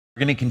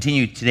We're going to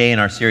continue today in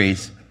our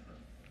series,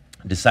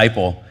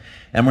 Disciple,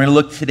 and we're going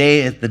to look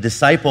today at the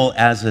disciple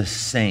as a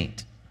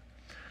saint.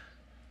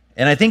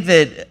 And I think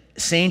that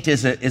saint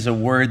is a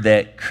word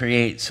that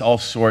creates all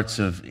sorts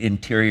of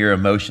interior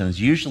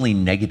emotions, usually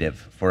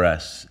negative for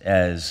us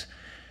as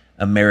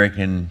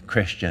American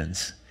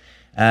Christians.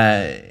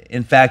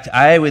 In fact,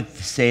 I would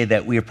say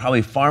that we are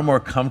probably far more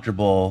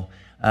comfortable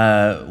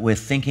with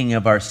thinking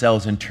of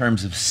ourselves in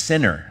terms of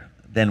sinner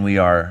than we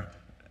are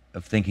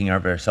of thinking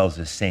of ourselves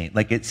as saint.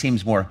 Like, it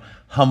seems more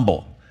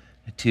humble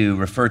to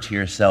refer to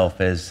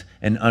yourself as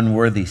an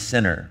unworthy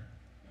sinner.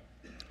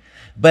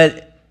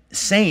 But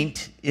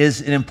saint is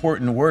an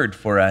important word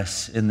for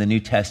us in the New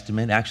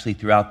Testament, actually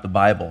throughout the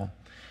Bible.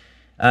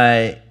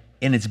 In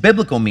its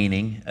biblical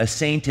meaning, a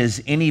saint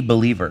is any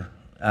believer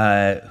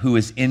who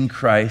is in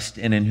Christ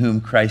and in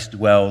whom Christ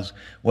dwells,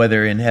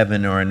 whether in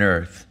heaven or on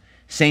earth.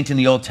 Saint in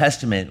the Old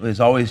Testament was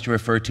always to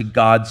refer to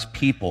God's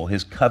people,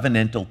 his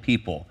covenantal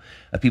people,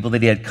 a people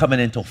that he had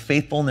covenantal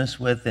faithfulness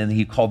with, and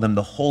he called them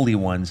the holy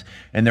ones.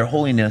 And their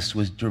holiness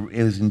was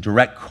in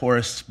direct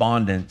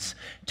correspondence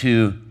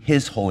to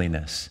his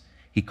holiness.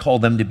 He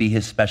called them to be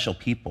his special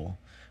people.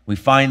 We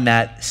find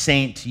that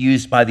saint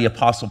used by the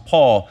Apostle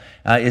Paul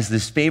is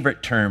this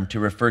favorite term to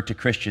refer to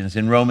Christians.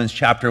 In Romans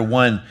chapter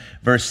 1,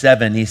 verse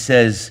 7, he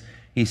says,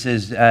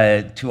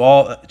 to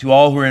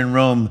all who are in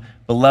Rome,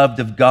 beloved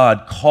of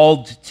God,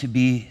 called to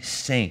be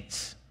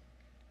saints.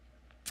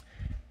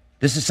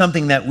 This is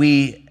something that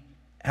we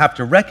have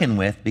to reckon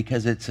with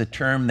because it's a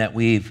term that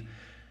we've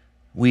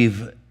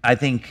I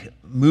think,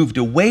 moved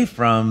away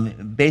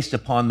from based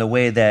upon the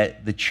way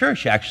that the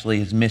church actually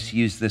has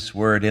misused this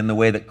word and the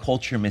way that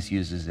culture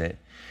misuses it.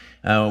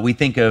 We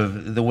think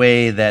of the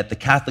way that the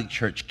Catholic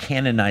Church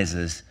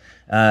canonizes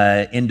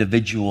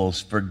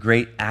individuals for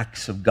great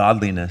acts of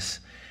godliness.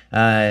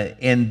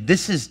 And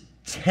this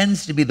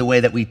tends to be the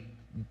way that we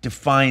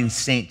define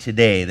saint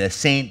today. The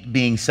saint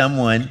being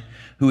someone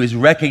who is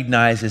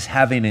recognized as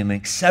having an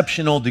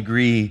exceptional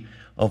degree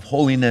of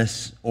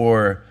holiness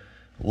or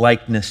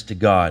likeness to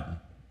God.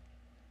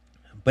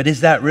 But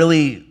is that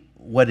really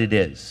what it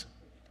is?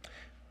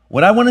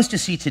 What I want us to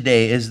see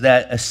today is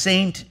that a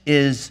saint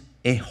is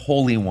a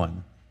holy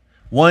one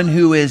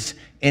who is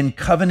in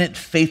covenant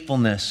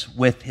faithfulness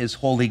with his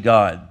holy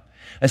God.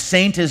 A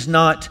saint is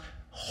not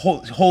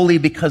holy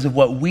because of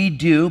what we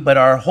do, but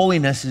our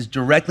holiness is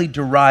directly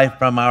derived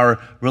from our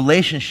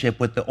relationship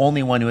with the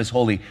only one who is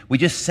holy. We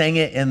just sang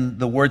it in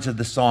the words of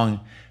the song,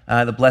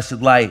 The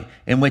Blessed Light,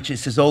 in which it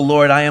says, "O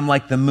Lord, I am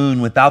like the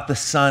moon. Without the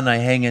sun, I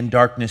hang in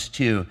darkness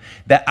too."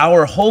 That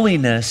our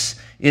holiness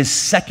is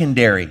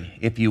secondary,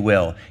 if you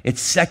will.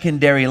 It's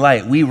secondary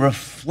light. We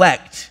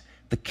reflect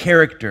the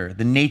character,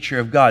 the nature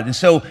of God. And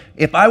so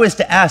if I was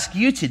to ask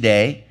you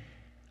today,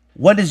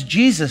 what is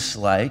Jesus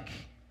like?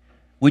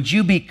 Would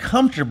you be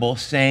comfortable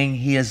saying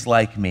he is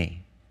like me?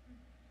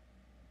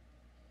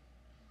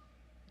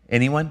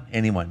 Anyone?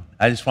 Anyone?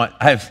 I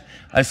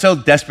so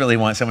desperately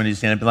want someone to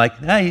stand up and be like,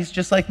 "Nah, he's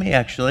just like me,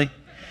 actually."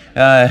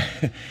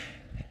 And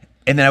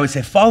then I would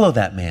say, follow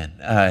that man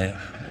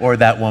or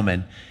that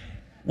woman.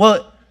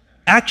 Well,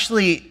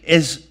 actually,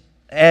 as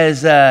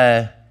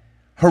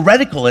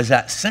heretical as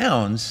that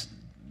sounds,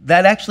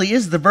 that actually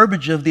is the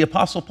verbiage of the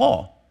Apostle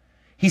Paul.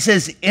 He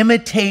says,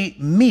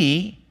 imitate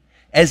me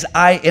as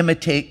I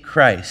imitate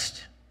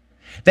Christ.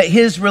 That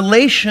his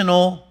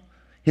covenantal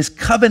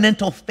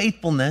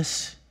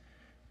faithfulness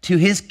to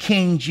his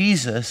King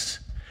Jesus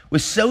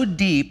was so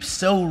deep,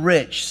 so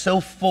rich, so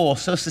full,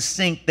 so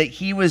succinct that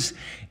he was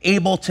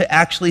able to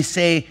actually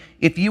say,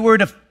 if you were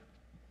to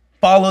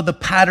follow the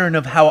pattern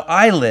of how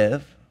I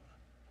live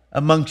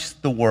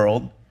amongst the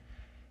world,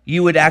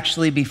 you would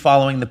actually be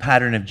following the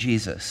pattern of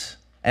Jesus.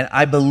 And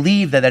I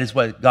believe that is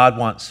what God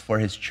wants for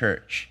his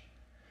church.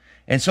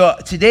 And so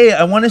today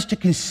I want us to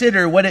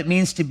consider what it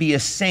means to be a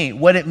saint,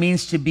 what it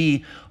means to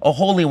be a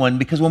holy one,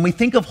 because when we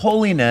think of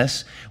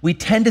holiness, we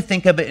tend to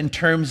think of it in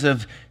terms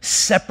of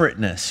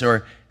separateness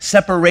or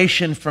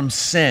separation from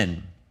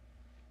sin.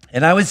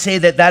 And I would say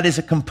that is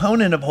a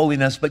component of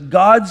holiness, but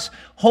God's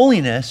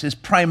holiness is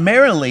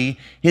primarily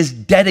his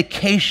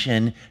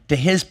dedication to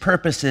his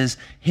purposes,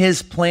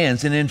 his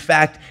plans. And in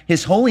fact,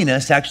 his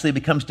holiness actually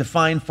becomes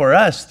defined for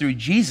us through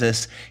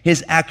Jesus,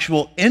 his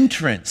actual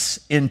entrance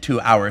into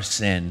our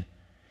sin.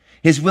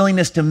 His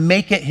willingness to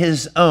make it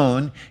his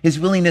own, his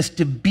willingness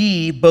to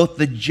be both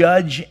the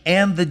judge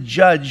and the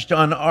judged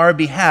on our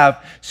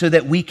behalf so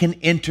that we can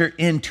enter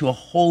into a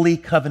holy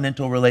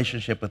covenantal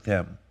relationship with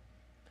him.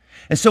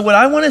 And so what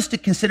I want us to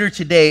consider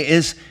today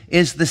is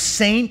the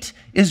saint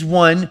is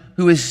one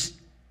who is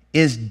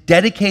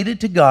dedicated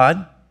to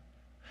God.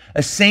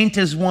 A saint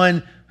is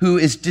one who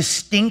is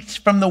distinct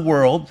from the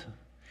world.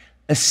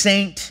 A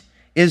saint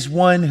is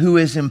one who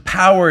is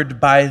empowered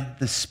by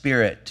the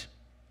Spirit.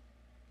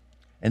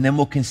 And then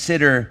we'll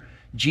consider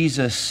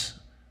Jesus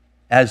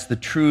as the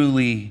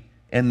truly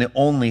and the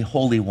only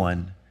holy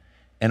one.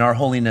 And our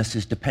holiness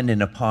is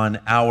dependent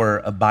upon our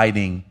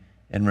abiding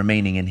and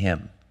remaining in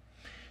him.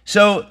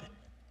 So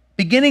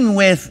beginning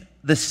with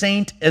the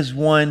saint as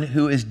one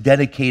who is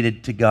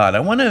dedicated to God. I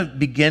want to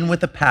begin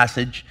with a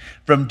passage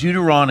from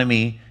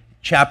Deuteronomy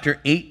chapter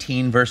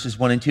 18, verses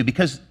 1 and 2,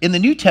 because in the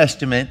New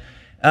Testament,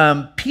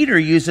 Peter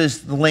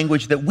uses the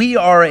language that we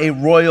are a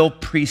royal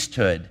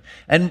priesthood.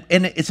 And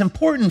it's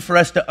important for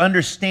us to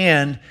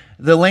understand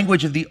the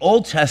language of the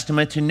Old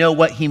Testament to know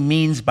what he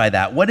means by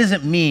that. What does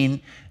it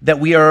mean that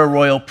we are a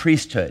royal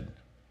priesthood?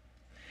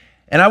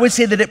 And I would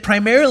say that it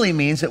primarily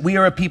means that we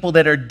are a people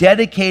that are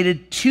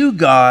dedicated to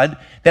God,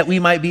 that we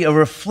might be a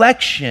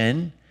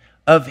reflection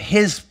of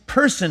his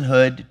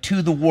personhood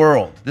to the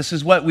world. This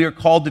is what we are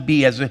called to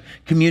be as a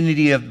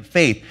community of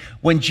faith.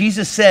 When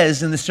Jesus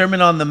says in the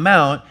Sermon on the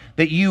Mount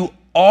that you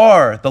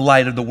are the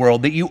light of the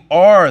world, that you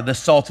are the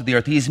salt of the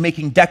earth, he's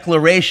making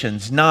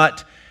declarations,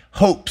 not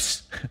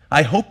hopes.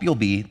 I hope you'll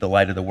be the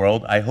light of the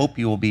world. I hope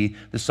you will be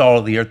the salt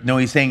of the earth. No,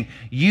 he's saying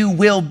you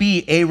will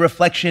be a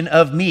reflection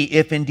of me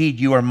if indeed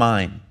you are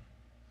mine.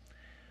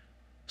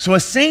 So a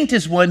saint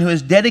is one who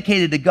is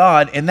dedicated to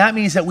God, and that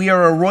means that we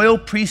are a royal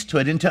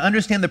priesthood. And to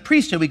understand the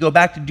priesthood, we go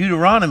back to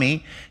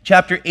Deuteronomy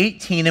chapter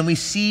 18, and we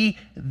see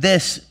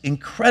this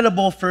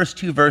incredible first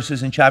two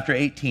verses in chapter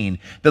 18.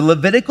 The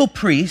Levitical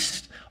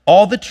priests,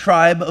 all the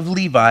tribe of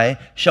Levi,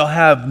 shall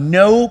have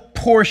no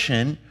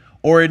portion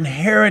or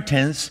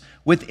inheritance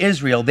with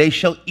Israel. They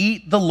shall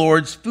eat the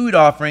Lord's food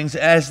offerings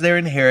as their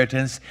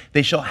inheritance.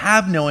 They shall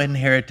have no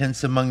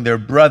inheritance among their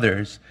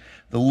brothers.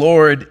 The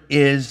Lord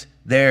is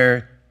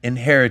their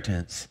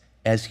inheritance,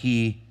 as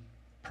he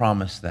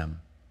promised them.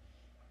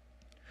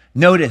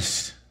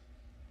 Notice,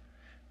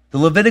 the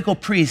Levitical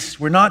priests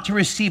were not to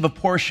receive a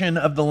portion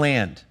of the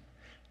land,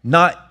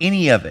 not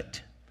any of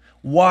it.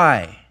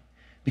 Why?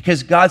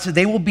 Because God said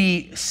they will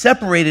be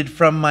separated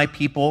from my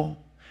people,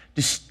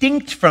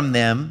 distinct from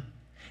them,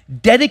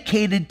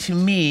 dedicated to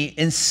me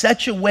in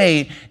such a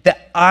way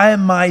that I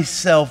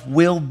myself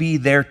will be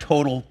their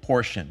total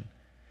portion.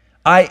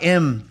 I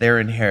am their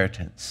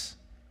inheritance.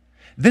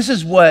 This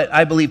is what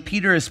I believe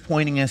Peter is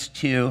pointing us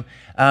to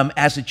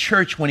as a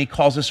church when he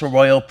calls us a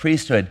royal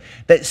priesthood,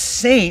 that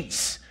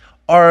saints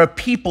are a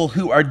people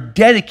who are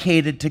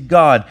dedicated to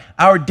God.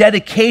 Our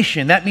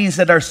dedication, that means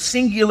that our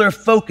singular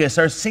focus,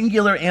 our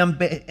singular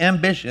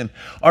ambition,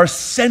 our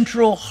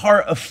central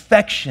heart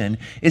affection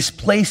is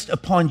placed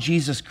upon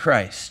Jesus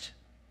Christ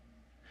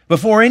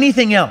before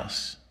anything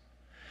else.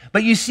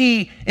 But you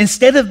see,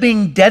 instead of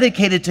being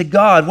dedicated to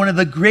God, one of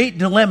the great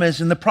dilemmas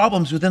and the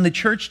problems within the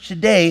church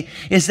today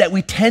is that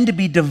we tend to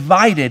be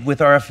divided with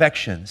our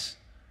affections,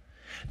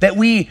 that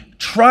we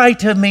try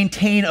to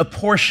maintain a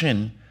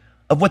portion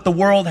of what the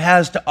world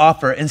has to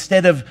offer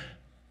instead of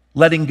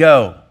letting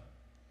go.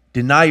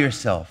 Deny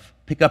yourself,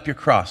 pick up your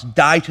cross,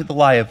 die to the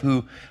lie of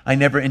who I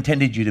never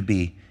intended you to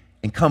be,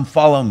 and come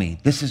follow me.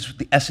 This is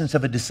the essence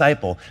of a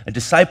disciple. A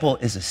disciple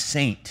is a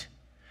saint.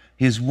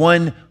 He is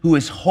one who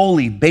is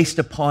holy based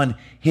upon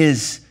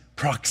his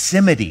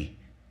proximity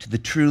to the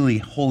truly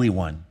holy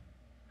one.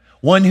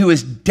 One who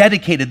is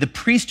dedicated. The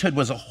priesthood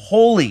was a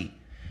holy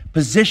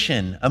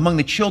position among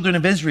the children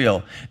of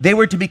Israel. They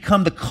were to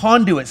become the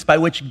conduits by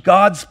which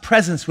God's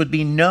presence would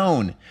be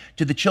known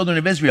to the children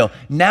of Israel.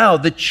 Now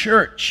the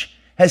church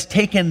has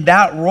taken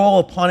that role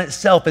upon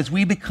itself. As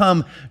we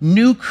become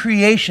new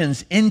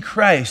creations in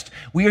Christ,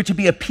 we are to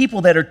be a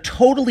people that are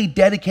totally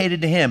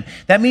dedicated to him.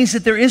 That means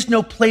that there is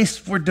no place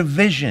for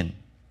division.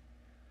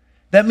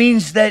 That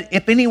means that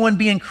if anyone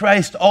be in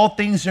Christ, all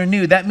things are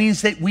new. That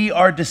means that we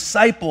are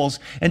disciples,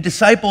 and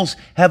disciples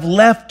have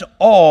left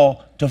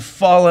all to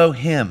follow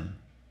him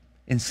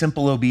in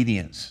simple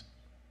obedience.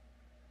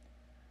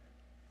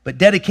 But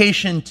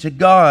dedication to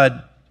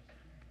God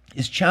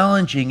is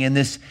challenging in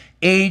this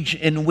age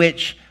in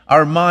which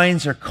our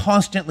minds are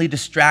constantly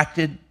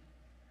distracted,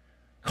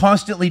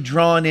 constantly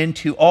drawn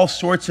into all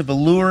sorts of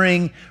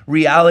alluring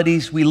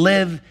realities. We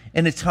live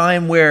in a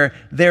time where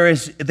there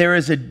is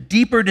a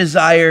deeper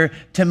desire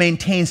to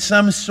maintain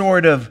some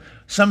sort of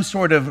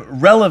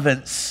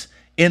relevance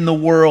in the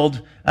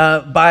world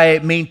by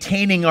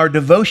maintaining our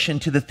devotion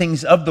to the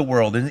things of the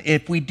world. And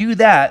if we do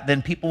that,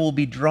 then people will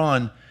be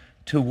drawn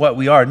to what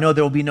we are. No,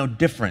 there will be no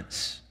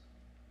difference.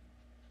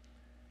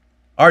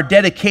 Our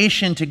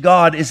dedication to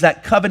God is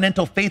that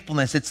covenantal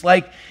faithfulness. It's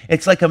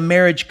like a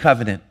marriage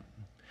covenant.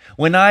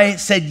 When I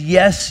said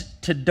yes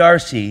to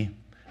Darcy,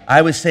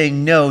 I was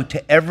saying no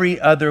to every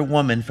other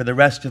woman for the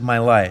rest of my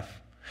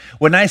life.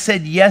 When I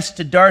said yes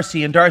to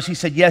Darcy and Darcy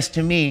said yes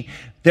to me,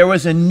 there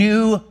was a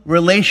new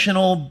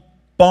relational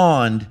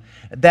bond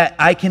that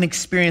I can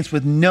experience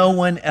with no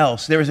one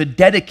else. There is a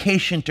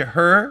dedication to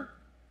her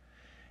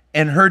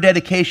and her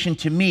dedication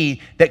to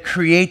me that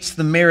creates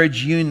the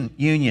marriage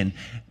union.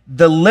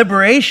 The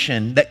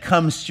liberation that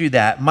comes through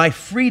that, my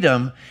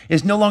freedom,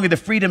 is no longer the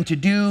freedom to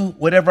do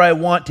whatever I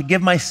want, to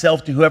give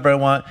myself to whoever I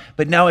want,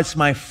 but now it's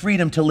my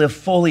freedom to live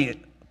fully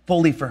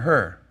for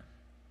her.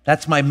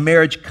 That's my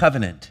marriage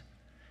covenant.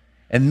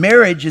 And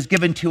marriage is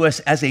given to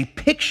us as a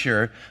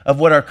picture of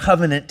what our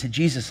covenant to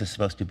Jesus is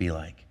supposed to be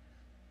like.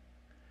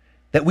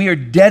 That we are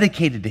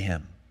dedicated to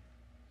him.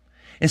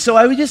 And so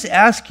I would just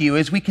ask you,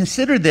 as we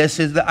consider this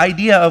as the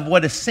idea of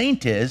what a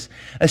saint is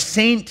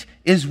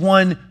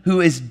one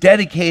who is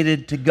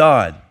dedicated to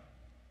God.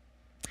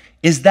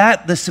 Is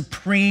that the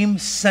supreme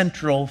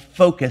central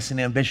focus and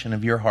ambition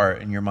of your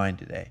heart and your mind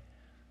today?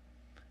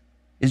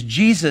 Is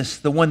Jesus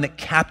the one that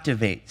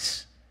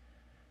captivates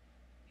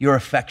your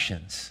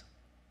affections?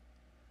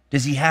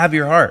 Does he have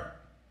your heart?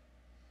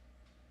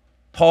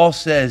 Paul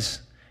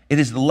says, it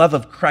is the love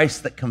of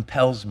Christ that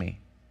compels me.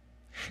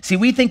 See,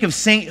 we think of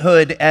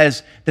sainthood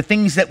as the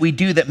things that we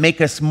do that make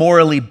us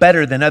morally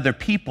better than other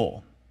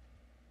people.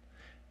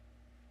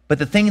 But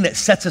the thing that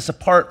sets us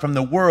apart from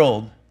the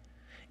world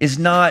is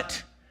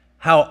not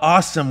how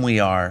awesome we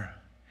are.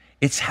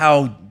 It's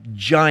how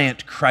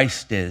giant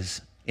Christ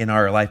is in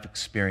our life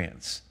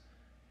experience.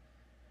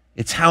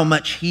 It's how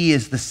much he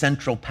is the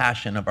central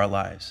passion of our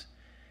lives.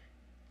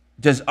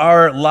 Does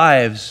our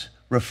lives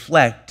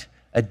reflect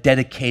a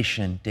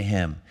dedication to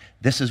him?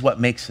 This is what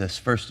makes us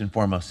first and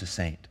foremost a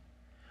saint.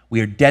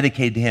 We are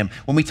dedicated to him.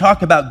 When we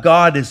talk about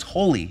God as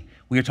holy,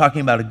 we are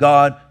talking about a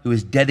God who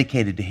is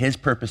dedicated to his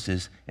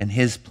purposes and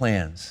his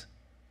plans.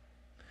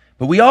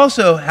 But we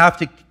also have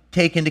to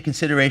take into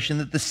consideration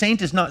that the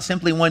saint is not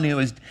simply one who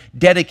is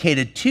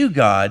dedicated to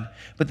God,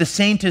 but the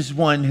saint is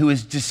one who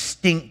is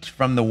distinct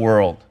from the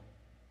world.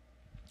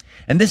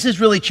 And this is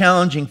really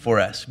challenging for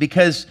us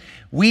because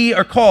we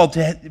are called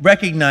to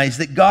recognize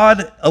that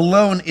God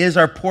alone is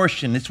our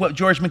portion. It's what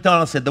George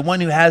MacDonald said, the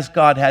one who has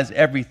God has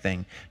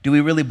everything. Do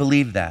we really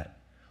believe that?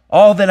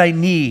 All that I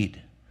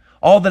need,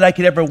 all that I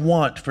could ever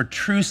want for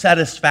true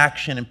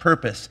satisfaction and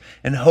purpose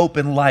and hope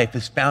in life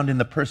is found in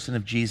the person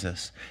of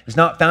Jesus. It's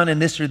not found in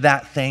this or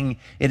that thing.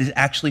 It is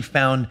actually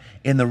found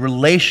in the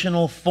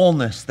relational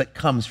fullness that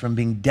comes from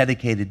being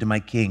dedicated to my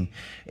King.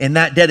 And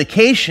that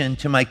dedication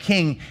to my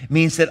King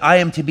means that I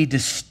am to be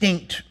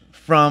distinct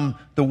from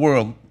the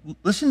world.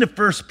 Listen to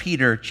 1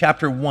 Peter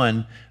chapter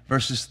 1,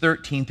 verses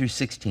 13 through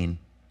 16.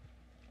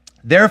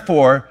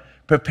 Therefore,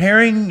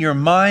 preparing your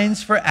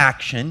minds for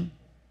action,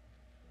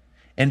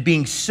 and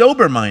being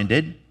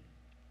sober-minded,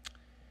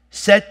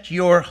 set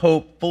your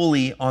hope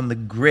fully on the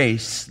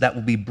grace that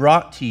will be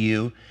brought to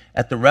you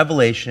at the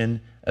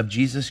revelation of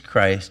Jesus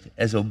Christ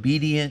as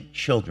obedient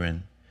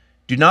children.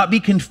 Do not be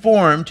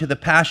conformed to the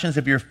passions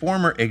of your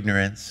former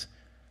ignorance,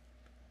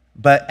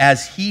 but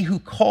as he who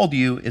called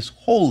you is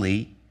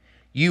holy,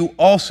 you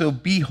also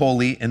be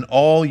holy in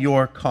all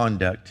your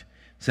conduct,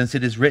 since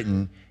it is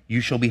written,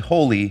 you shall be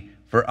holy,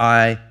 for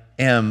I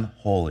am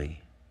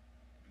holy.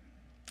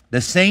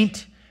 The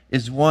saint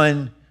is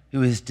one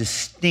who is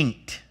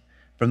distinct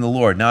from the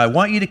Lord. Now, I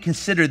want you to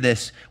consider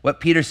this,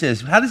 what Peter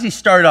says. How does he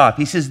start off?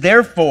 He says,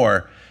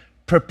 therefore,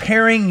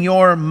 preparing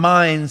your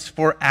minds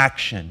for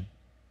action.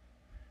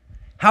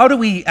 How do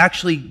we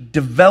actually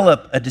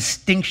develop a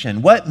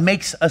distinction? What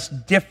makes us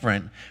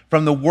different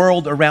from the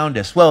world around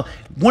us? Well,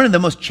 one of the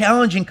most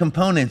challenging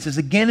components is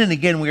again and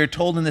again we are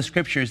told in the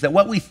scriptures that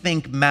what we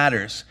think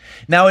matters.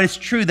 Now, it is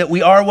true that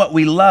we are what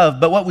we love,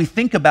 but what we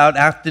think about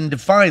often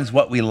defines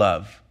what we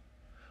love,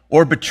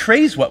 or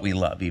betrays what we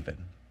love even.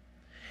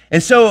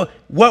 And so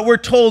what we're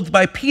told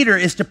by Peter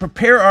is to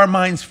prepare our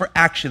minds for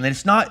action.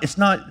 It's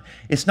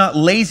not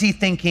lazy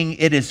thinking,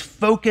 it is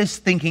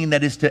focused thinking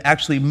that is to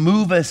actually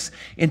move us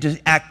into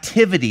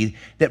activity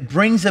that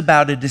brings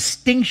about a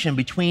distinction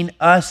between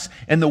us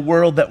and the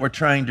world that we're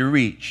trying to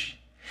reach.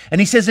 And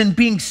he says, in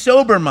being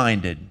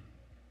sober-minded,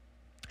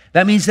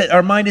 that means that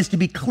our mind is to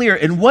be clear.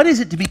 And what is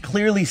it to be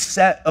clearly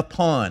set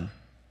upon?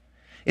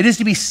 It is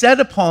to be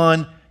set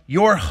upon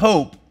your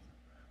hope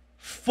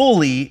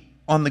fully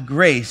on the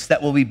grace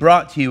that will be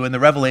brought to you in the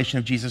revelation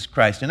of Jesus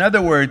Christ. In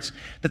other words,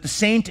 that the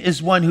saint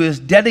is one who is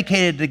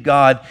dedicated to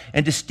God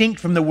and distinct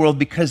from the world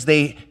because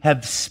they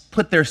have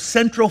put their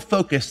central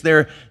focus,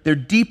 their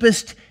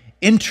deepest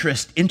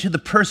interest into the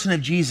person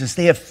of Jesus.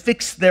 They have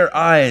fixed their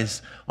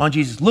eyes on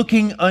Jesus,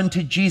 looking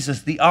unto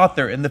Jesus, the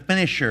author and the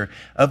finisher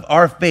of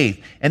our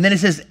faith. And then it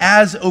says,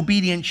 as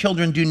obedient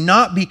children, do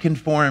not be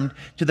conformed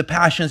to the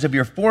passions of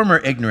your former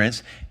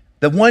ignorance.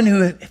 The one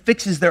who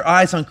fixes their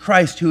eyes on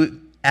Christ, who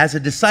as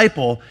a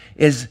disciple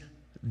is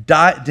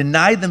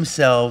denied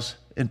themselves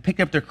and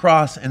picked up their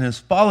cross and is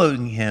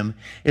following him,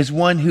 is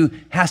one who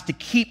has to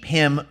keep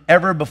him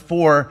ever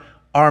before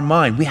our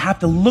mind. We have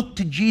to look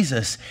to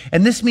Jesus.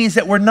 And this means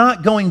that we're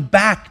not going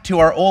back to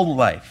our old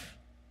life.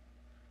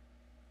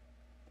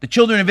 The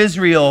children of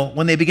Israel,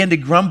 when they began to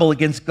grumble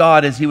against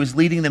God as he was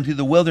leading them through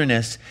the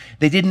wilderness,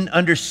 they didn't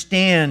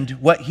understand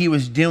what he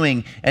was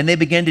doing, and they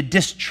began to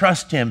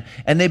distrust him,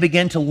 and they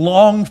began to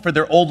long for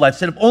their old life.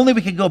 Said, if only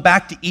we could go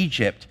back to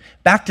Egypt,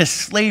 back to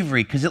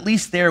slavery, because at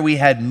least there we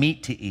had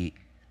meat to eat.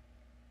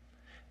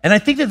 And I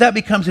think that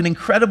becomes an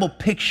incredible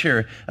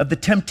picture of the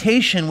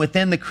temptation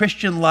within the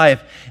Christian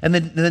life and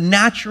the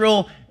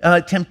natural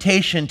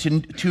temptation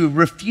to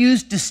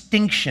refuse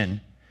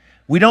distinction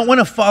We don't want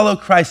to follow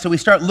Christ, so we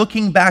start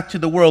looking back to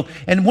the world.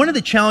 And one of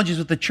the challenges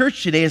with the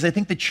church today is I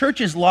think the church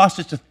has lost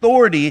its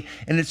authority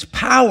and its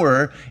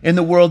power in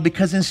the world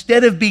because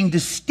instead of being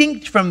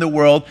distinct from the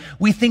world,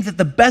 we think that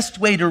the best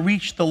way to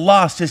reach the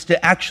lost is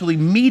to actually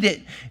meet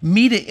it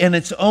in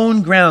its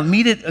own ground,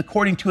 meet it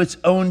according to its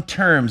own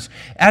terms.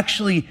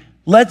 Actually,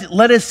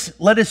 let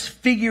us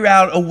figure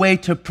out a way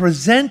to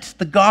present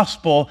the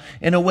gospel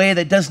in a way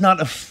that does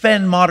not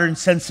offend modern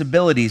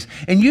sensibilities.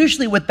 And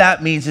usually what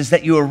that means is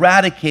that you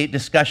eradicate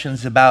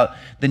discussions about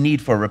the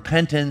need for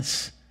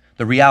repentance,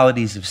 the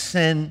realities of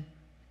sin.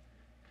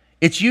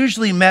 It's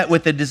usually met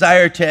with a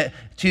desire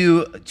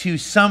to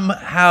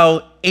somehow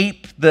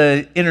ape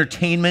the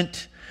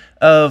entertainment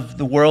of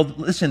the world.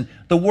 Listen,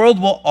 the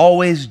world will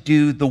always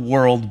do the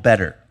world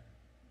better.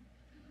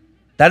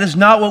 That is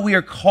not what we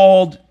are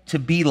called to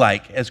be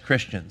like as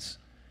Christians.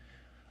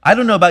 I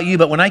don't know about you,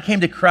 but when I came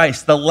to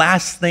Christ, the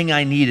last thing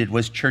I needed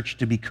was church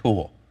to be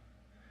cool.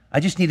 I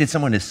just needed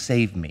someone to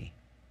save me.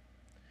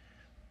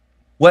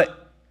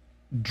 What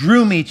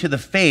drew me to the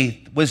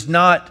faith was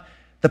not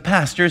the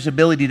pastor's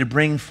ability to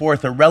bring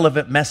forth a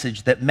relevant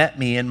message that met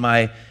me in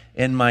my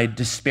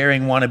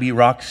despairing wannabe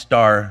rock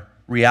star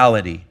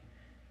reality.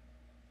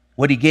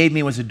 What he gave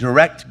me was a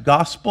direct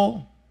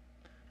gospel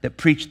that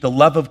preached the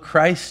love of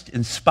Christ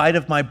in spite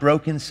of my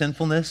broken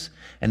sinfulness,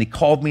 and he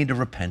called me to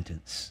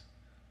repentance.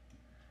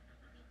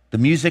 The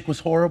music was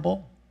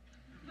horrible,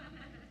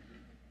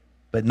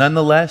 but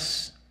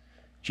nonetheless,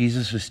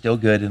 Jesus was still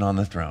good and on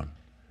the throne.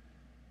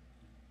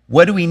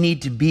 What do we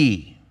need to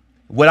be?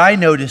 What I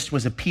noticed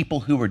was a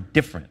people who were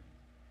different,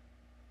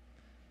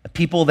 a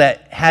people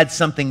that had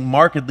something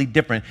markedly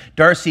different.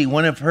 Darcy,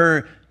 one of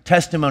her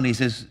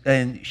testimonies is,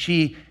 and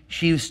she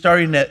was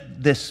starting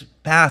this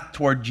path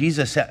toward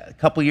Jesus a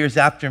couple years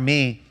after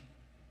me.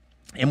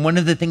 And one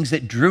of the things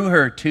that drew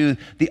her to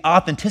the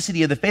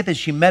authenticity of the faith is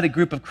she met a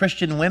group of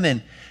Christian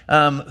women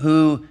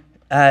who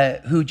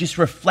just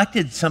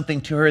reflected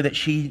something to her that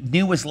she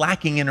knew was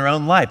lacking in her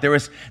own life. There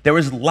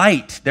was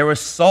light, there was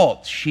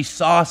salt. She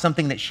saw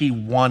something that she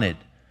wanted.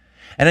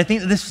 And I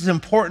think that this is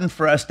important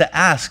for us to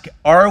ask,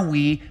 are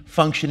we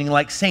functioning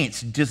like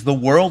saints? Does the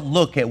world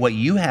look at what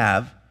you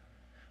have?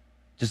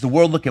 Does the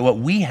world look at what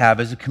we have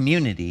as a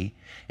community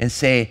and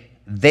say,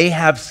 they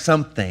have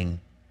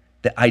something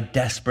that I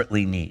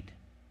desperately need?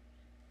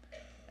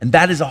 And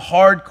that is a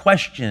hard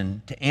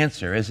question to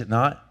answer, is it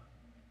not?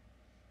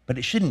 But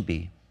it shouldn't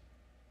be.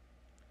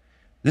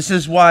 This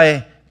is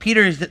why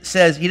Peter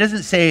says, he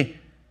doesn't say,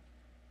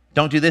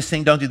 don't do this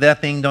thing, don't do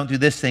that thing, don't do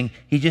this thing.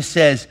 He just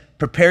says,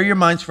 prepare your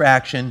minds for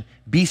action,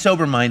 be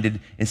sober-minded,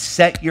 and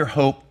set your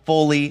hope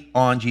fully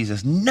on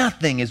Jesus.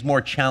 Nothing is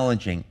more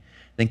challenging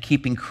than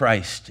keeping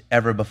Christ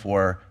ever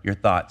before your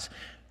thoughts.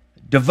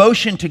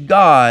 Devotion to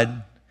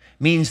God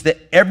means that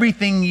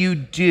everything you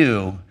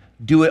do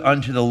it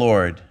unto the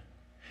Lord.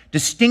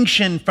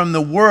 Distinction from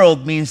the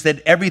world means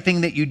that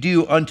everything that you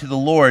do unto the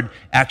Lord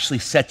actually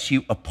sets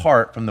you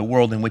apart from the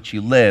world in which you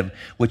live,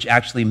 which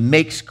actually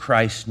makes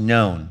Christ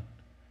known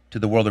to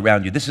the world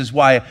around you. This is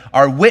why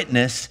our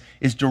witness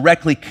is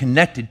directly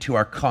connected to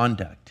our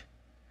conduct.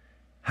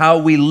 How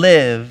we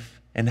live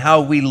and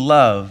how we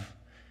love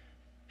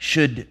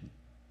should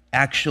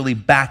actually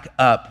back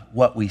up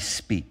what we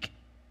speak.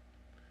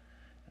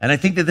 And I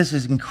think that this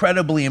is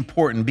incredibly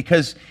important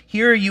because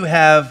here you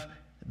have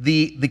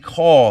the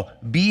call,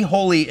 be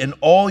holy in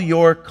all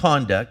your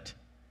conduct,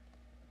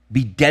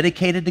 be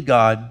dedicated to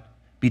God,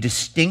 be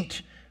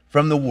distinct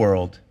from the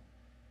world.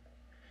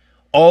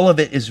 All of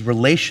it is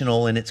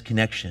relational in its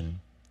connection.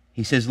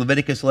 He says,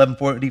 Leviticus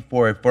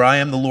 11:44, for I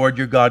am the Lord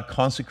your God,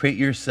 consecrate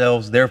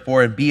yourselves,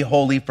 therefore, and be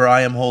holy, for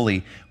I am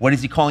holy. What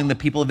is he calling the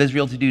people of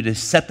Israel to do? To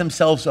set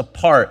themselves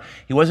apart.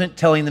 He wasn't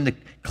telling them to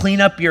clean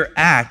up your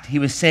act. He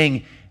was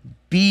saying,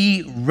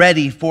 be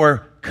ready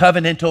for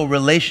covenantal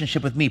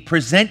relationship with me.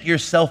 Present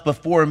yourself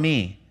before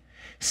me.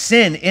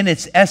 Sin, in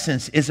its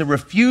essence, is a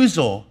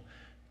refusal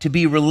to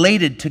be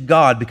related to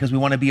God because we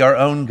want to be our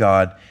own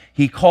God.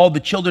 He called the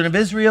children of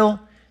Israel,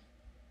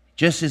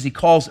 just as he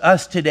calls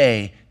us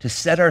today, to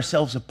set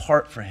ourselves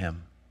apart for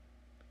him.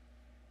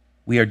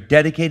 We are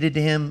dedicated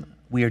to him.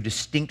 We are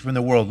distinct from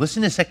the world.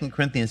 Listen to 2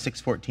 Corinthians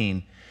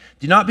 6:14.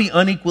 Do not be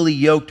unequally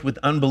yoked with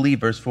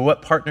unbelievers, for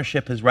what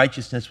partnership has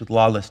righteousness with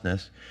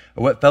lawlessness,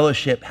 or what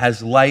fellowship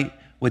has light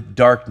with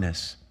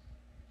darkness?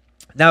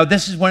 Now,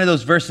 this is one of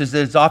those verses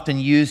that is often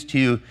used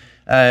to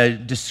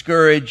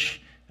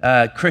discourage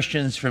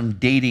Christians from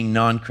dating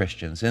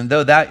non-Christians. And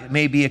though that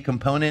may be a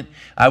component,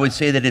 I would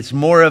say that it's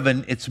more of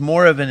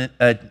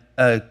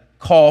a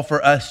call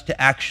for us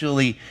to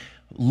actually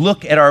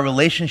look at our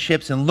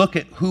relationships and look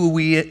at who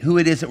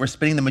it is that we're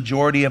spending the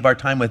majority of our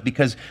time with,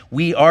 because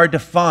we are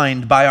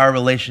defined by our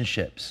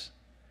relationships.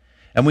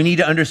 And we need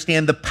to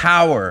understand the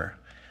power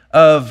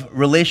of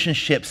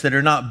relationships that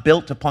are not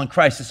built upon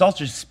Christ. This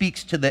also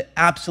speaks to the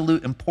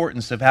absolute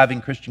importance of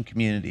having Christian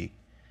community.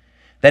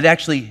 That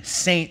actually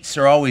saints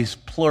are always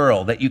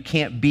plural, that you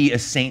can't be a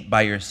saint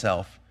by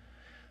yourself.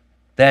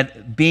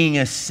 That being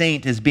a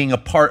saint is being a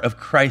part of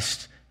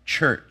Christ's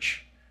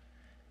church.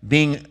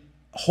 Being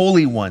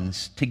holy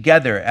ones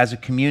together as a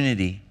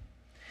community.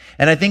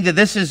 And I think that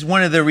this is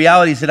one of the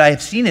realities that I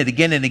have seen it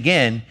again and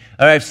again.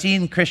 Or I've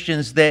seen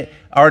Christians that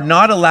are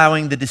not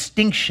allowing the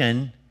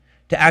distinction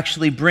to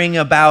actually bring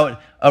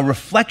about a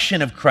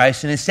reflection of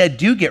Christ, and instead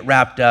do get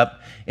wrapped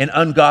up in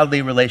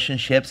ungodly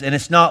relationships, and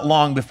it's not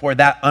long before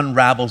that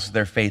unravels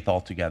their faith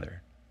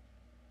altogether.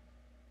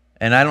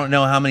 And I don't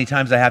know how many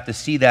times I have to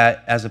see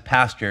that as a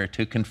pastor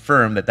to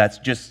confirm that that's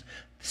just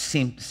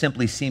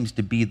simply seems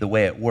to be the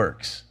way it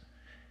works.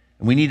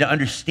 And we need to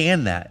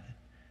understand that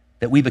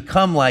we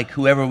become like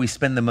whoever we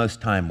spend the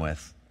most time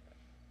with.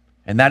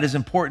 And that is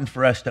important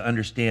for us to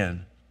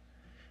understand.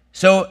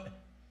 So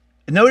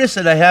notice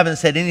that I haven't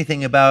said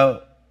anything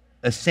about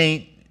a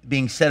saint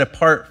being set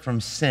apart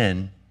from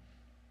sin,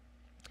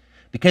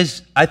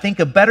 because I think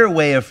a better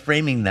way of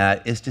framing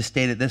that is to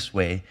state it this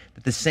way,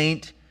 that the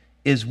saint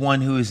is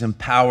one who is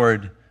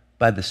empowered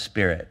by the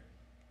Spirit.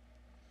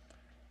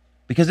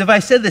 Because if I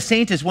said the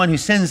saint is one who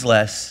sins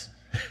less,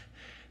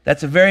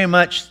 that's a very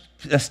much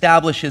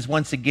establishes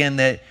once again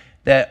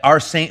that our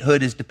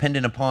sainthood is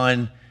dependent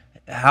upon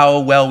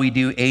how well we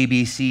do A,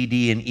 B, C,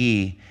 D, and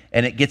E.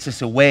 And it gets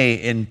us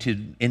away into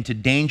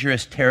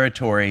dangerous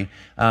territory,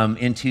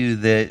 into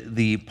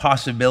the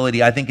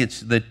possibility. I think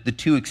it's the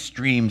two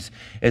extremes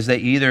is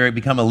that you either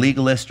become a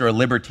legalist or a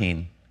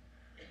libertine.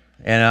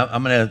 And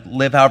I'm going to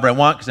live however I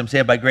want because I'm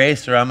saved by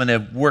grace, or I'm going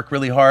to work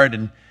really hard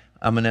and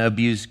I'm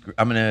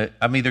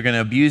either going to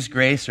abuse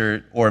grace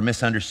or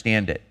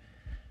misunderstand it.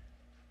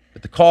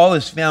 But the call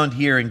is found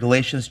here in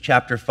Galatians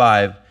chapter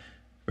 5,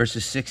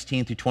 verses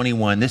 16 through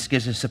 21. This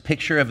gives us a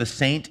picture of a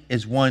saint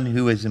as one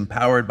who is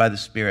empowered by the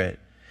Spirit.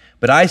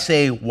 But I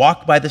say,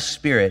 walk by the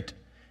Spirit,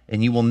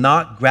 and you will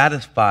not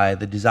gratify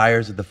the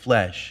desires of the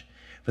flesh.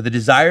 For the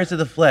desires of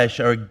the flesh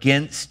are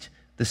against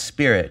the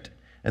Spirit,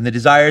 and the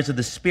desires of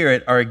the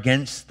Spirit are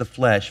against the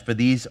flesh, for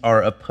these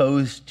are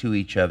opposed to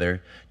each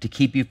other to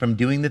keep you from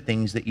doing the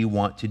things that you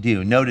want to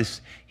do.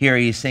 Notice here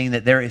he is saying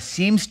that there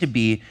seems to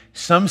be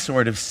some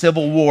sort of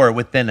civil war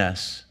within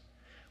us,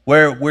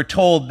 where we're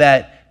told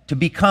that to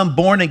become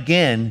born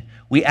again,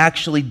 we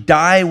actually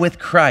die with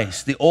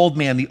Christ. The old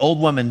man, the old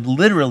woman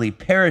literally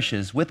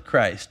perishes with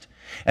Christ.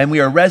 And we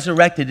are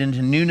resurrected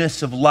into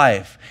newness of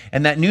life.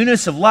 And that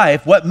newness of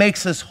life, what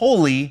makes us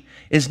holy,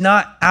 is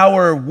not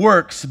our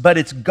works, but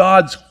it's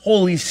God's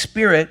Holy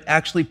Spirit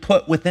actually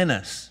put within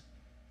us.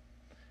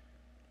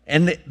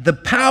 And the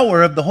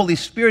power of the Holy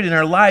Spirit in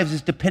our lives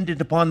is dependent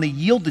upon the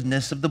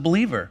yieldedness of the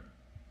believer.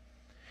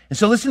 And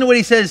so listen to what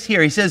he says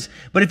here. He says,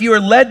 but if you are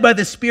led by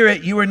the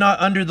Spirit, you are not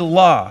under the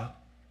law.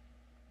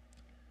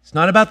 It's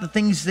not about the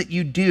things that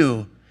you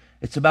do.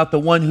 It's about the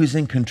one who's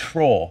in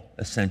control,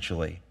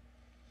 essentially.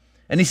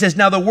 And he says,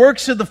 now the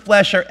works of the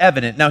flesh are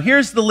evident. Now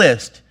here's the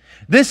list.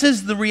 This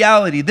is the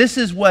reality. This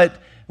is what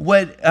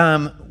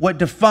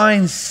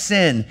defines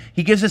sin.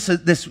 He gives us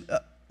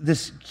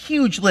this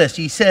huge list.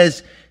 He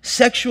says,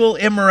 sexual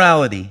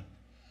immorality,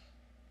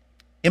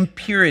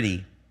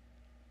 impurity,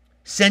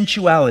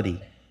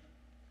 sensuality,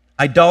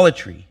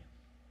 idolatry,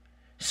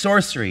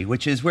 sorcery,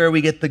 which is where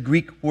we get the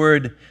Greek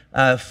word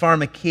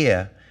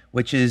pharmakia,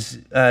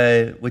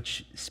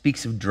 which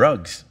speaks of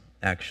drugs,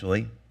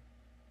 actually.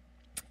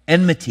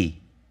 Enmity,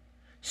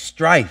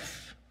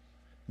 strife,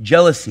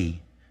 jealousy,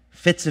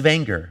 fits of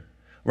anger,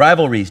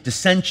 rivalries,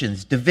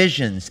 dissensions,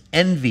 divisions,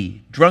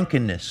 envy,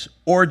 drunkenness,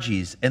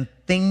 orgies, and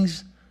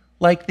things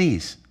like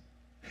these.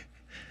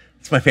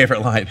 It's my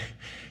favorite line.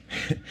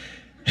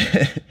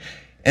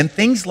 And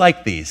things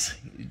like these,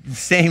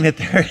 saying that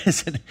there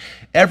is an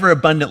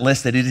ever-abundant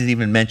list that isn't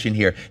even mentioned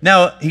here.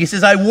 Now, he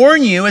says, I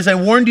warn you, as I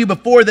warned you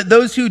before, that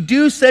those who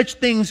do such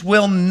things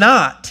will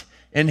not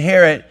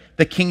inherit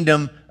the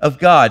kingdom of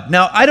God.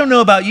 Now, I don't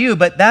know about you,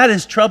 but that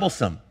is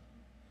troublesome.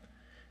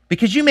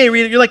 Because you may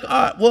read it, you're like,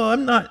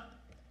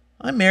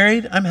 I'm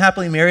married, I'm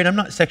happily married, I'm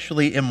not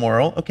sexually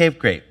immoral. Okay,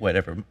 great,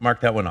 whatever, mark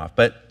that one off.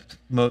 But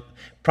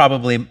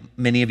probably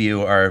many of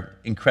you are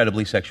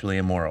incredibly sexually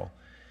immoral.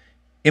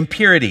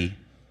 Impurity,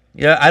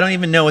 yeah, I don't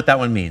even know what that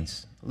one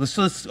means. Let's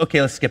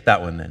skip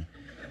that one then.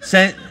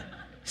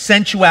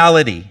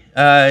 Sensuality,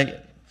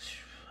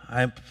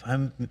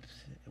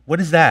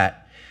 what is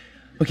that?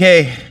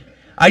 Okay,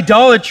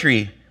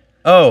 idolatry,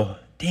 oh,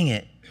 dang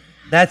it.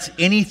 That's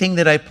anything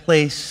that I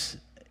place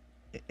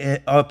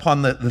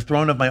upon the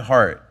throne of my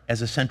heart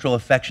as a central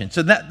affection.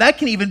 So that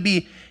can even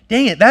be,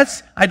 dang it,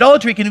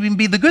 idolatry can even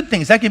be the good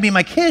things. That could be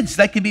my kids,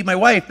 that could be my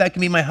wife, that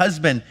could be my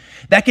husband,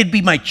 that could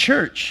be my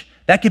church,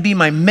 that could be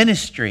my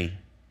ministry.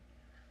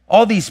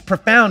 All these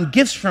profound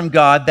gifts from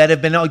God that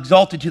have been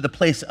exalted to the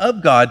place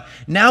of God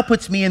now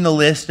puts me in the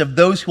list of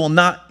those who will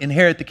not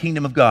inherit the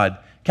kingdom of God.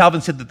 Calvin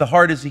said that the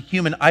heart is a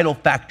human idol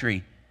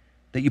factory,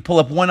 that you pull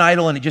up one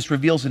idol and it just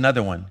reveals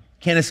another one.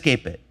 Can't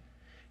escape it.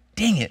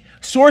 Dang it.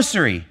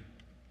 Sorcery.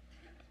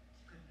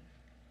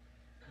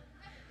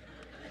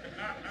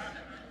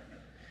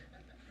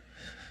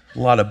 A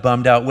lot of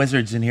bummed out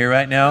wizards in here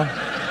right now.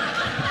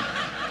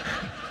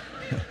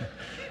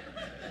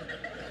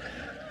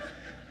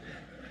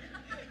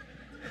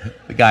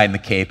 The guy in the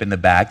cape in the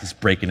back just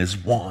breaking his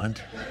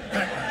wand.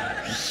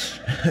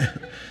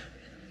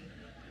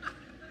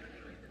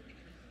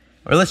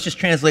 Or let's just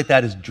translate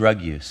that as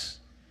drug use.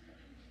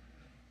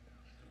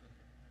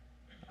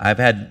 I've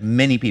had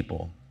many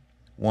people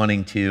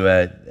wanting to,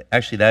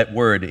 actually that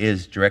word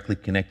is directly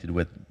connected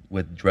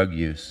with drug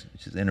use,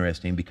 which is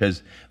interesting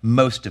because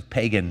most of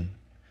pagan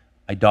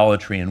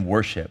idolatry and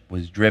worship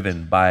was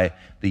driven by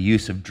the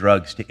use of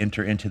drugs to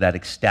enter into that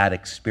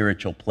ecstatic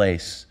spiritual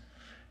place.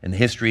 And the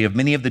history of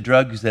many of the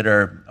drugs that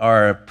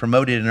are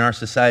promoted in our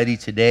society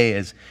today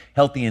as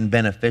healthy and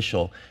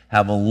beneficial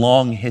have a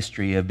long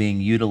history of being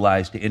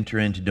utilized to enter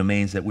into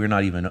domains that we're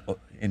not even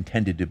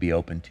intended to be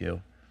open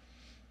to.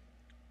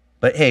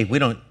 But hey,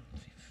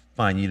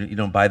 fine, you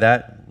don't buy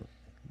that?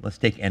 Let's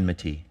take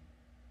enmity.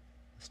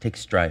 Let's take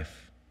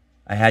strife.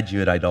 I had you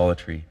at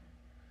idolatry.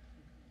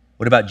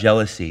 What about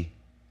jealousy?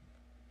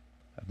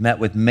 I've met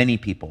with many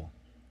people.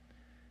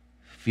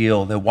 They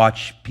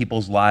watch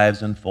people's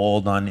lives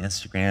unfold on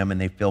Instagram and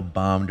they feel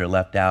bummed or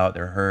left out,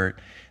 they're hurt,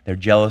 they're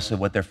jealous of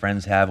what their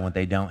friends have and what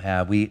they don't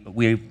have.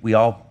 We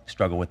all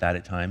struggle with that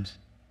at times.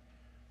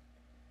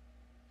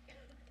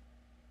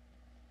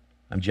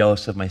 I'm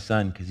jealous of my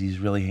son because he's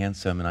really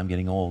handsome and I'm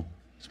getting old.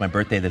 It's my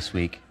birthday this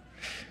week.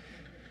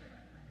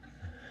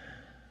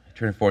 I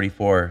turned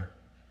 44.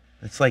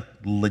 It's like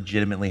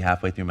legitimately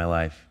halfway through my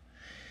life.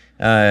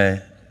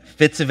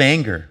 Fits of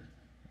anger.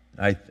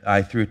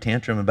 I threw a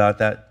tantrum about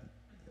that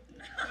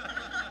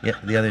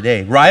the other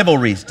day.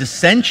 Rivalries,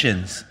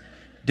 dissensions,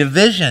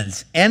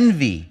 divisions,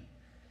 envy,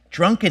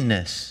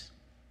 drunkenness.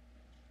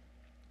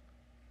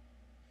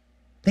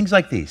 Things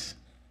like these.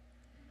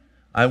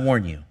 I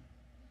warn you.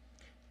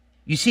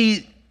 You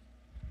see,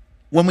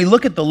 when we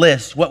look at the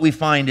list, what we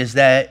find is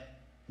that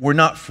we're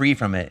not free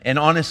from it. And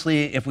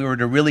honestly, if we were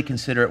to really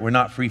consider it, we're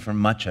not free from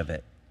much of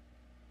it.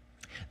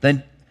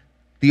 Then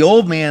the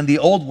old man, the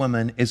old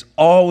woman is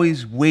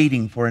always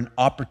waiting for an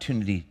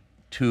opportunity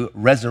to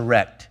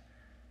resurrect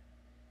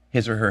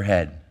his or her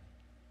head.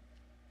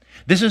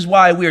 This is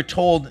why we are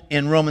told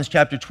in Romans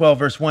chapter 12,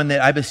 verse 1,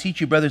 that I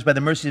beseech you, brothers, by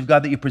the mercies of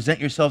God, that you present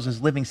yourselves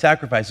as living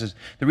sacrifices.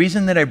 The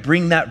reason that I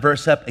bring that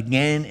verse up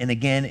again and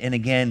again and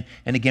again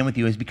and again with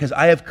you is because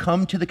I have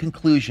come to the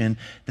conclusion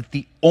that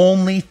the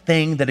only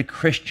thing that a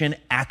Christian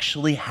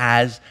actually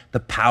has the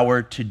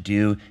power to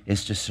do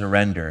is to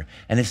surrender.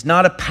 And it's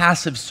not a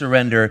passive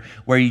surrender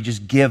where you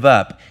just give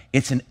up.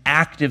 It's an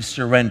active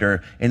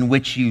surrender in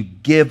which you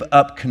give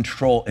up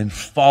control and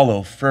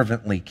follow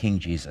fervently King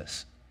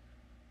Jesus.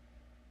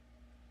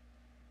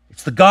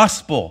 It's the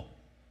gospel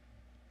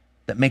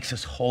that makes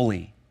us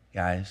holy,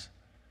 guys.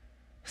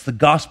 It's the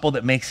gospel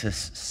that makes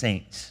us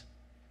saints.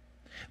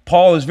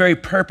 Paul is very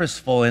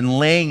purposeful in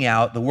laying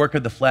out the work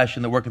of the flesh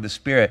and the work of the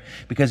Spirit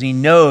because he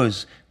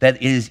knows that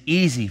it is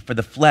easy for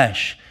the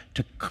flesh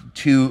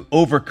to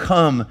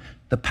overcome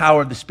the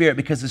power of the Spirit,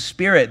 because the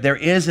Spirit, there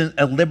is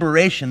a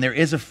liberation, there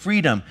is a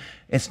freedom.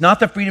 It's not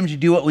the freedom to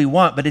do what we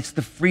want, but it's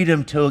the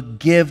freedom to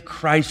give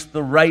Christ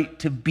the right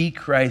to be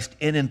Christ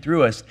in and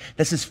through us.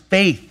 This is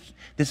faith.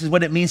 This is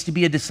what it means to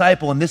be a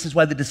disciple, and this is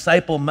why the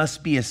disciple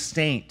must be a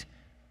saint.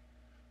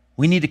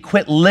 We need to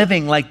quit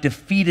living like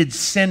defeated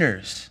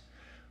sinners,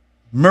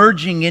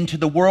 merging into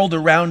the world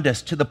around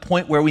us to the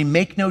point where we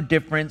make no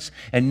difference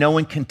and no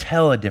one can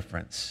tell a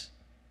difference.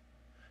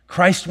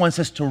 Christ wants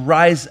us to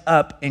rise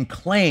up and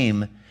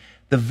claim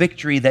the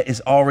victory that is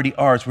already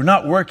ours. We're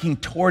not working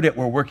toward it,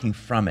 we're working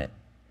from it.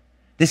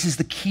 This is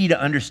the key to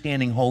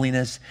understanding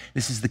holiness.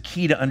 This is the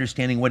key to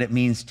understanding what it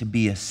means to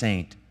be a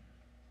saint.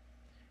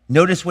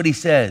 Notice what he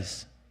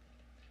says.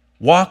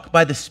 Walk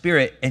by the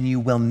Spirit and you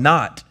will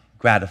not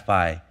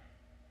gratify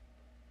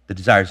the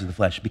desires of the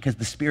flesh, because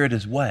the Spirit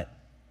is what?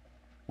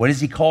 What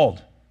is he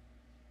called?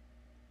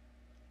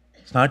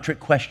 It's not a trick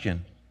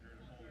question.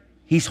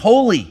 He's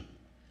holy.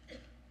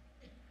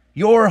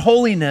 Your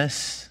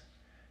holiness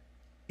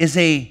is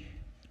a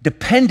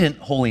dependent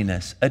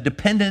holiness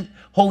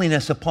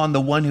upon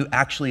the one who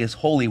actually is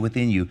holy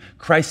within you.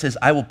 Christ says,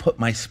 I will put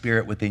my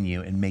Spirit within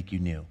you and make you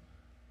new.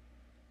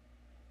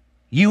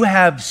 You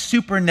have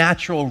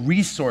supernatural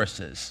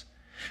resources.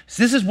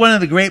 So this is one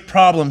of the great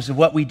problems of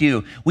what we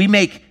do. We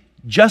make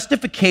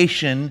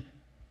justification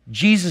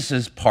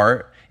Jesus's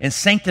part and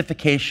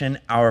sanctification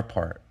our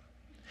part.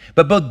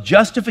 But both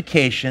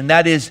justification,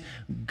 that is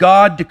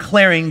God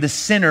declaring the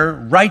sinner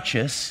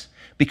righteous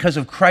because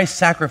of Christ's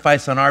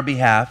sacrifice on our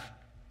behalf,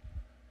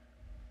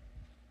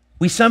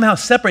 we somehow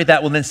separate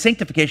that. Well, then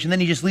sanctification,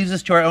 then he just leaves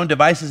us to our own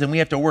devices and we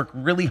have to work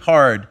really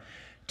hard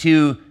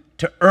to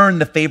earn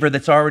the favor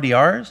that's already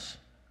ours.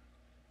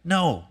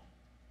 No.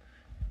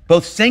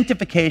 Both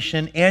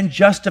sanctification and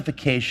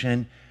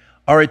justification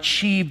are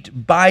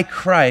achieved by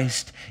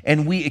Christ,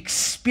 and we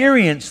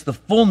experience the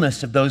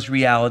fullness of those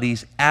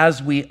realities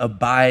as we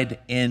abide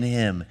in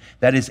him.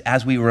 That is,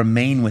 as we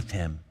remain with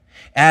him,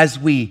 as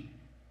we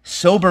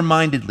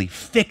sober-mindedly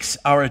fix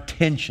our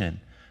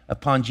attention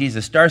upon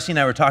Jesus. Darcy and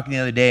I were talking the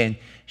other day, and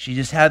she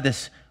just had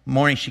this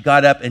morning, she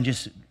got up and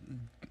just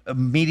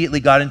immediately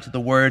got into the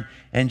Word,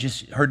 and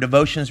just her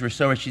devotions were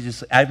so rich. She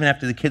just, even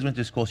after the kids went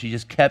to school, she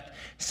just kept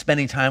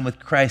spending time with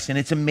Christ. And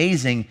it's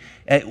amazing.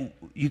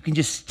 You can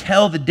just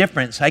tell the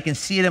difference. I can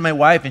see it in my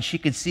wife, and she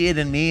can see it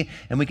in me,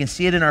 and we can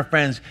see it in our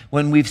friends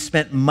when we've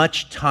spent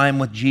much time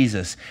with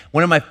Jesus.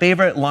 One of my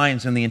favorite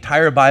lines in the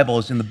entire Bible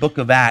is in the book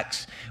of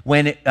Acts,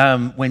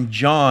 when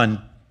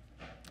John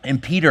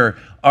and Peter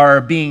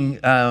are being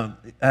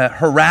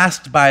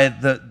harassed by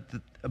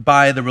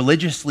the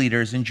religious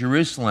leaders in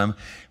Jerusalem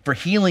for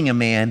healing a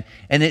man.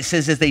 And it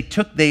says, as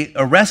they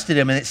arrested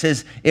him, and it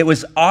says, it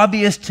was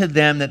obvious to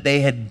them that they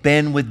had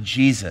been with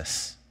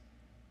Jesus.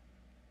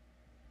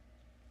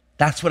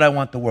 That's what I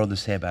want the world to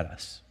say about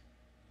us.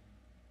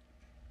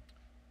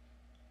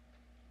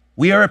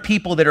 We are a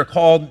people that are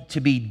called to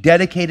be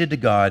dedicated to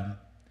God,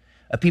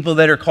 a people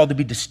that are called to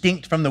be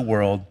distinct from the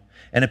world,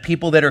 and a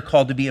people that are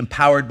called to be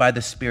empowered by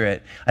the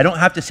Spirit. I don't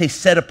have to say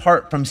set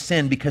apart from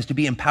sin, because to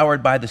be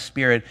empowered by the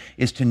Spirit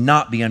is to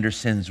not be under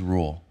sin's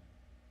rule.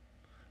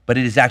 But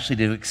it is actually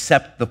to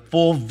accept the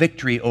full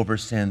victory over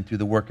sin through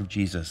the work of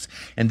Jesus.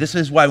 And this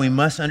is why we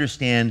must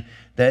understand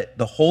that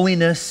the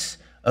holiness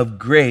of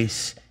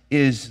grace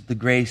is the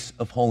grace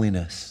of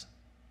holiness.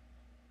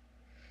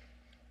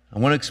 I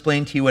want to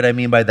explain to you what I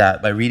mean by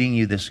that by reading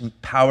you this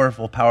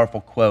powerful,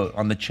 powerful quote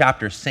on the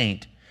chapter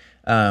Saint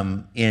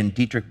in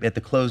Dietrich, at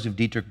the close of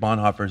Dietrich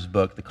Bonhoeffer's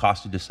book, The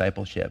Cost of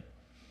Discipleship.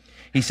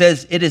 He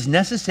says, "It is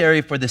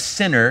necessary for the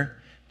sinner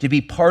to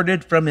be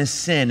parted from his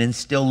sin and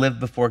still live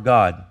before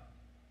God."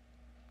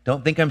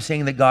 Don't think I'm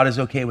saying that God is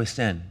okay with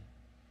sin.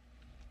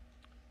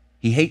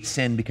 He hates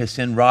sin because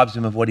sin robs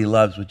him of what he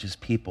loves, which is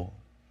people.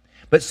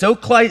 But so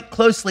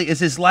closely is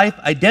his life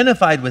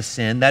identified with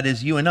sin, that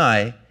is you and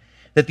I,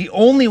 that the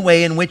only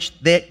way in which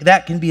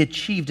that can be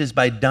achieved is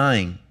by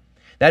dying.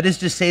 That is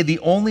to say, the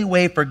only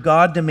way for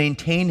God to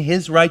maintain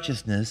his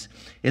righteousness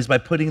is by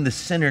putting the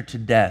sinner to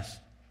death.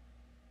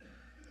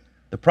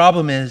 The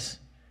problem is,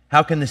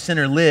 how can the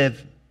sinner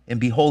live and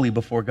be holy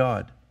before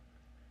God?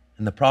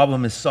 And the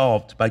problem is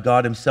solved by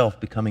God himself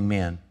becoming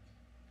man,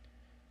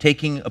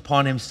 taking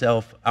upon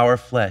himself our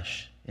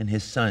flesh in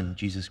his Son,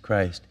 Jesus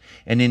Christ,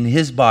 and in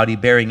his body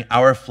bearing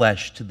our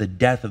flesh to the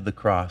death of the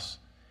cross.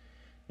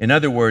 In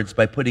other words,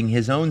 by putting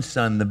his own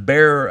Son, the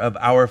bearer of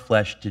our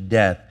flesh, to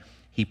death,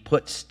 he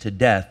puts to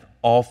death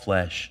all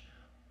flesh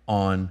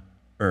on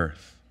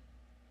earth.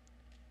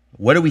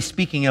 What are we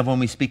speaking of when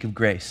we speak of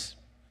grace?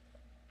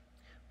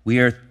 We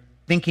are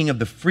thinking of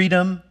the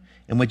freedom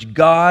in which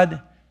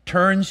God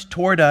turns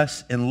toward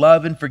us in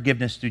love and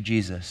forgiveness through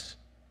Jesus.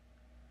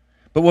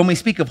 But when we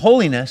speak of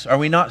holiness, are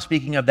we not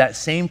speaking of that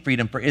same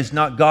freedom? For is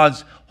not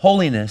God's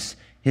holiness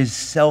his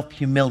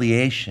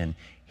self-humiliation,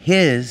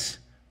 his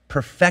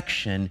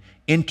perfection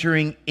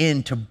entering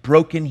into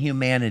broken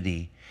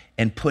humanity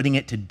and putting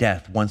it to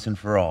death once and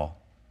for all?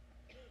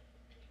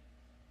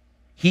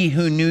 He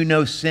who knew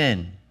no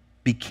sin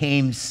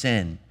became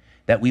sin,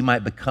 that we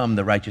might become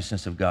the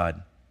righteousness of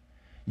God.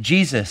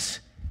 Jesus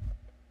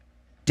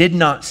did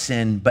not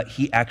sin, but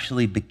he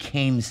actually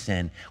became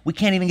sin. We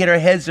can't even get our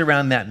heads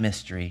around that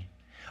mystery.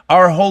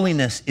 Our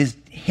holiness is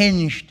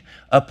hinged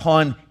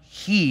upon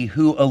he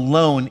who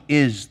alone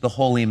is the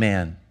holy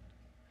man.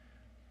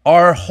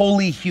 Our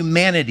holy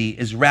humanity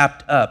is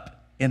wrapped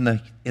up in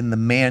the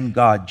man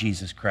God,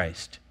 Jesus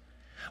Christ.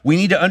 We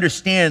need to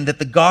understand that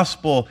the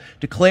gospel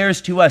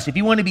declares to us, if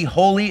you want to be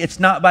holy, it's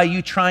not by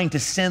you trying to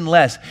sin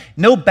less.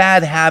 No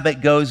bad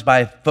habit goes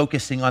by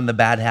focusing on the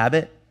bad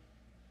habit,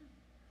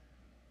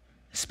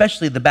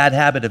 especially the bad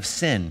habit of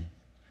sin,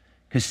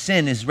 because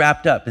sin is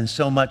wrapped up in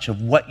so much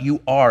of what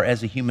you are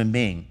as a human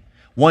being,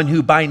 one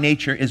who by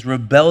nature is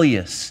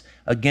rebellious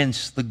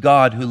against the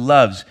God who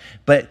loves.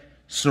 But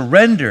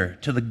surrender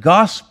to the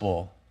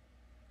gospel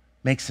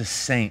makes us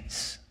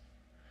saints.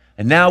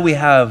 And now we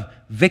have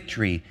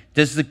victory.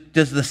 Does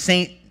the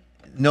saint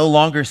no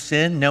longer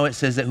sin? No, it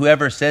says that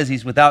whoever says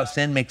he's without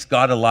sin makes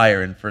God a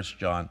liar in 1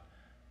 John.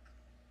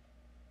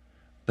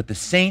 But the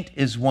saint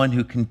is one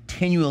who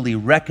continually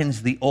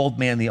reckons the old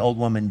man, the old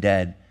woman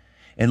dead,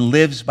 and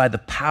lives by the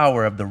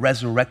power of the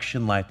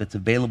resurrection life that's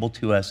available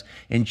to us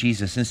in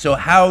Jesus. And so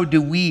how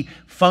do we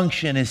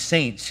function as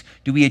saints?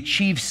 Do we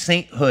achieve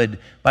sainthood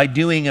by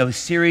doing a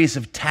series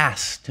of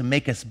tasks to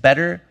make us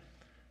better?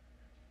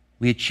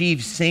 We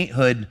achieve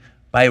sainthood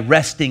by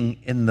resting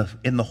in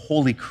the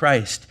holy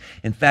Christ.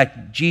 In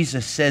fact,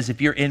 Jesus says,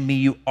 if you're in me,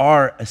 you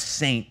are a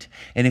saint.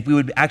 And if we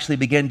would actually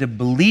begin to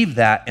believe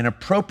that and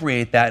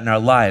appropriate that in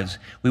our lives,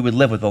 we would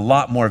live with a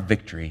lot more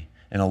victory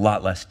and a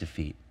lot less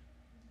defeat.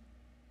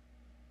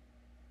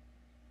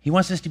 He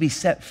wants us to be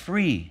set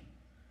free.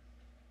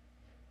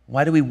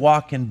 Why do we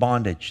walk in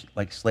bondage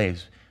like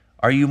slaves?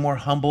 Are you more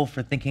humble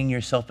for thinking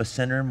yourself a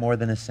sinner more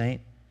than a saint?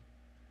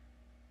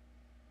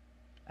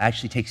 It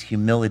actually takes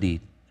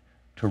humility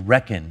to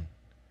reckon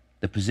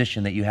the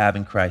position that you have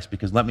in Christ.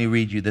 Because let me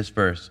read you this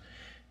verse.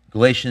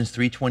 Galatians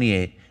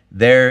 3:28.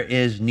 There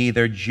is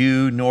neither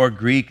Jew nor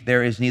Greek.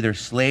 There is neither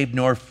slave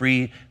nor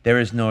free. There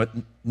is no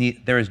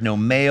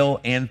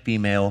male and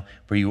female,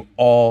 for you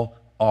all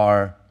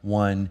are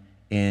one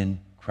in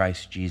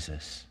Christ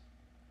Jesus.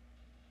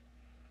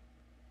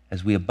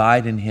 as we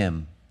abide in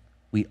him,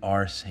 we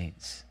are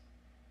saints.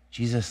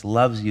 Jesus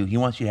loves you. He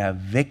wants you to have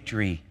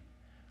victory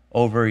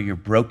over your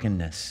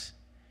brokenness.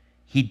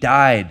 He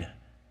died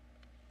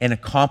and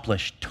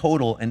accomplished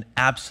total and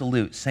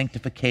absolute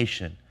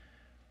sanctification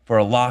for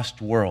a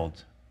lost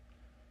world.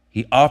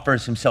 He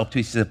offers himself to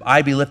us. He says, if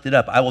I be lifted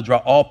up, I will draw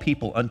all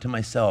people unto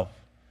myself.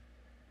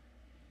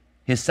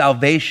 His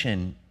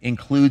salvation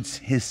includes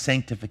his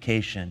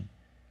sanctification.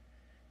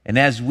 And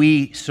as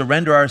we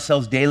surrender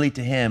ourselves daily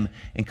to him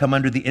and come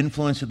under the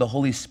influence of the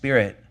Holy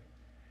Spirit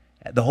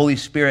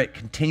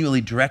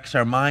continually directs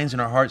our minds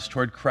and our hearts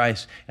toward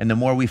Christ. And the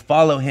more we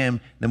follow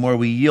him, the more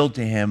we yield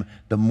to him,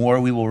 the more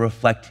we will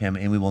reflect him,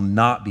 and we will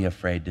not be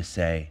afraid to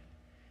say,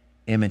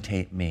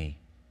 imitate me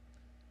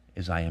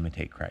as I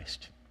imitate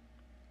Christ.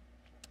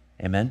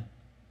 Amen?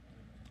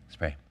 Let's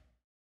pray.